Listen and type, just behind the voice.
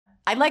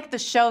I like the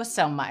show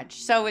so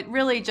much, so it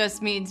really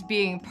just means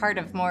being part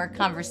of more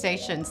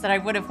conversations that I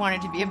would have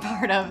wanted to be a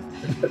part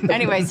of.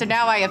 Anyway, so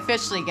now I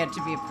officially get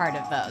to be a part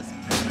of those.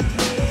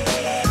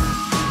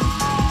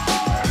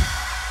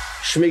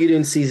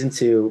 Schmigadoon season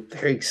 2,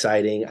 very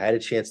exciting. I had a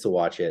chance to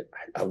watch it.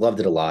 I loved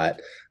it a lot.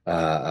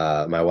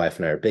 My wife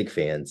and I are big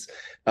fans.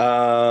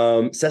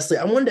 Cecily,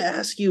 I wanted to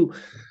ask you,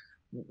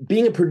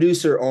 being a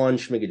producer on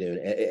Schmigadoon,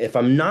 if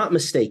I'm not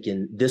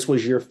mistaken, this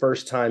was your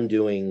first time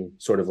doing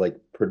sort of like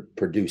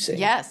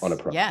producing on a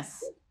project.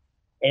 Yes.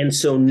 And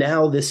so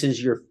now this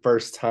is your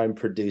first time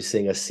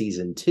producing a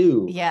season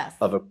 2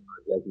 of a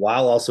project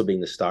while also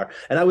being the star.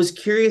 And I was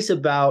curious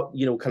about,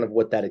 kind of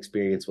what that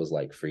experience was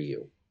like for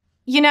you.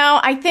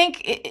 I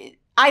think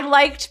I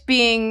liked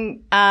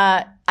being,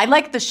 I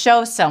like the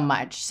show so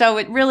much. So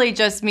it really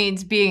just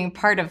means being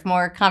part of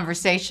more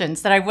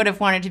conversations that I would have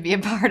wanted to be a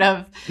part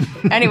of.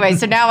 Anyway,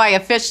 so now I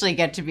officially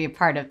get to be a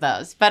part of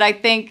those. But I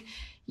think,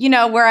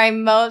 where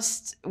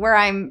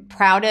I'm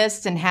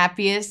proudest and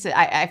happiest,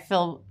 I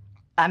feel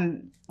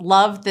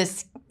love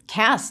this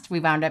cast we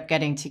wound up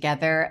getting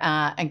together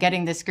and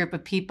getting this group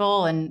of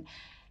people. And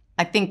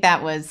I think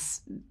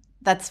that's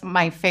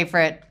my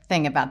favorite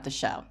thing about the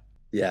show.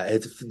 Yeah,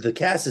 the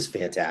cast is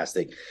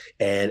fantastic,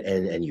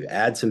 and you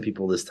add some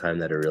people this time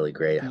that are really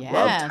great. I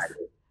love Tyler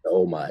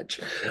so much.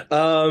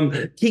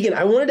 Keegan,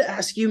 I wanted to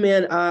ask you,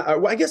 man.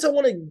 I guess I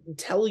want to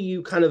tell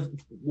you kind of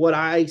what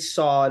I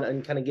saw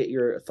and kind of get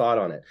your thought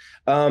on it.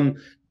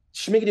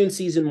 Schmigadoon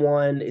season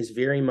 1 is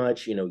very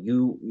much,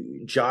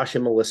 Josh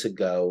and Melissa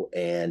go,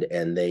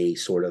 and they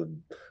sort of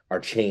are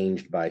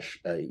changed by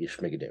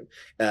Schmigadoon.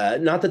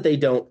 Not that they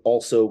don't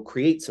also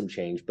create some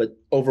change, but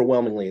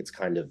overwhelmingly, it's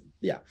kind of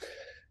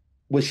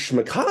With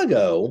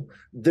Schmicago,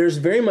 there's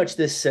very much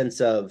this sense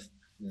of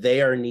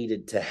they are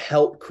needed to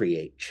help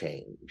create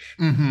change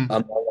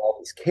among all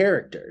these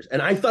characters.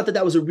 And I thought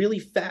that was a really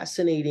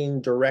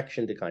fascinating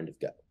direction to kind of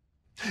go.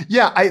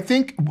 Yeah, I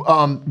think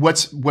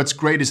what's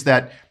great is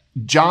that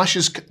Josh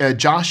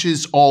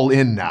is all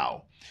in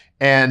now.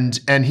 And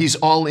he's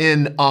all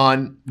in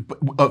on,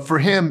 for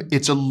him,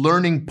 it's a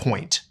learning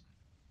point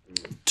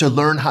to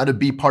learn how to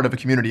be part of a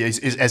community.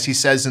 As he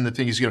says in the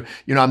thing, he's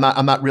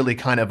I'm not really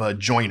kind of a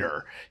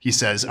joiner. He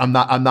says, I'm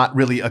not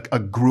really a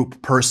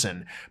group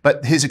person.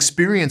 But his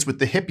experience with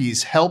the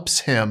hippies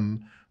helps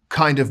him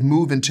kind of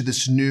move into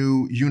this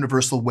new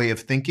universal way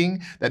of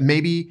thinking that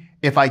maybe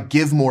if I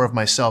give more of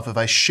myself, if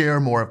I share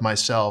more of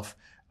myself,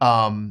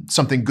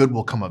 something good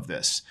will come of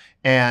this,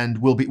 and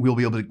we'll be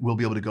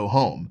able to go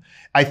home.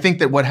 I think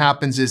that what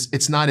happens is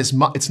it's not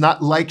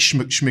like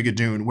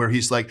Schmigadoon, where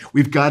he's like,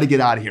 we've got to get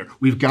out of here,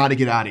 we've got to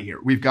get out of here,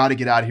 we've got to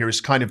get out of here, is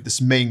kind of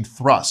this main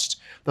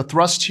thrust. The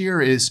thrust here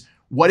is,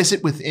 what is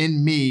it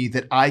within me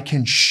that I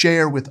can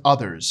share with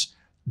others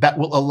that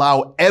will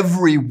allow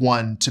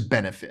everyone to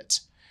benefit?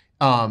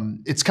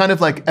 It's kind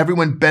of like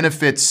everyone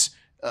benefits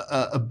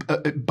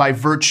by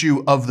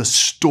virtue of the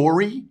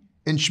story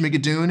in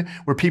Schmigadoon,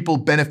 where people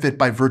benefit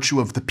by virtue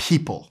of the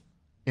people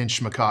in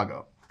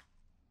Schmicago.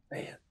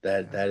 Man,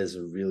 that is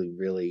a really,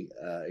 really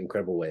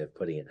incredible way of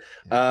putting it.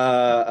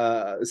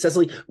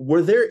 Cecily,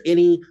 were there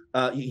any,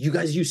 you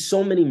guys use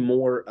so many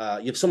more,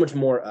 you have so much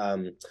more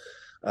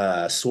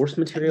source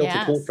material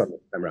to pull from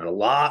this time around, a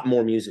lot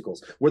more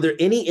musicals. Were there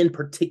any in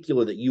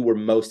particular that you were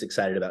most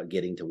excited about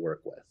getting to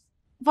work with?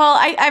 Well,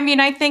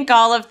 I think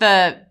all of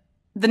the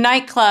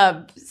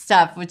nightclub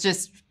stuff was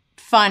just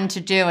fun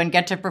to do and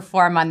get to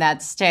perform on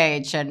that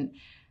stage. And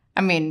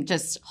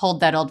just hold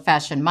that old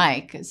fashioned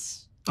mic.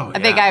 I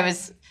think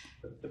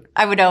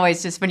I would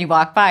always just, when you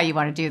walk by, you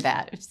want to do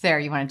that. If it's there,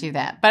 you want to do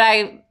that. But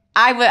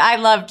I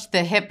loved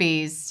the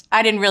hippies.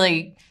 I didn't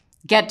really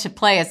get to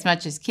play as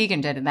much as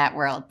Keegan did in that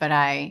world, but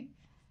I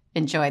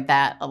enjoyed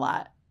that a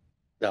lot.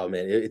 Oh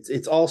man,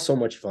 it's all so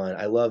much fun.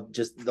 I love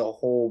just the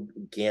whole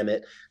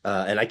gamut,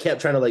 and I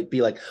kept trying to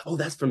be like, oh,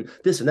 that's from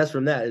this and that's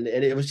from that, and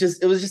it was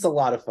just a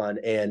lot of fun,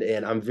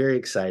 and I'm very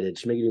excited.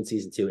 Schmigadoon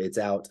season 2, it's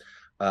out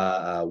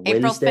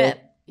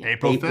Wednesday,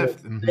 April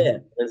 5th.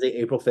 Wednesday,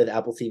 April 5th,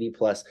 Apple TV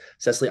Plus.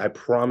 Cecily, I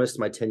promised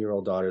my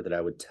 10-year-old daughter that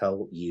I would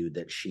tell you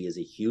that she is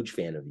a huge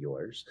fan of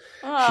yours.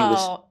 Oh. She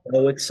was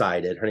so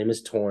excited. Her name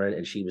is Torin,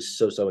 and she was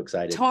so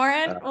excited.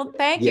 Torin? Well,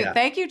 thank you.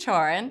 Thank you,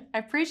 Torin. I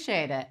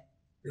appreciate it.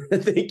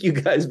 Thank you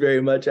guys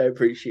very much. I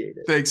appreciate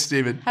it. Thanks,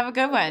 Steven. Have a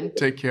good one.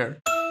 Take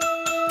care.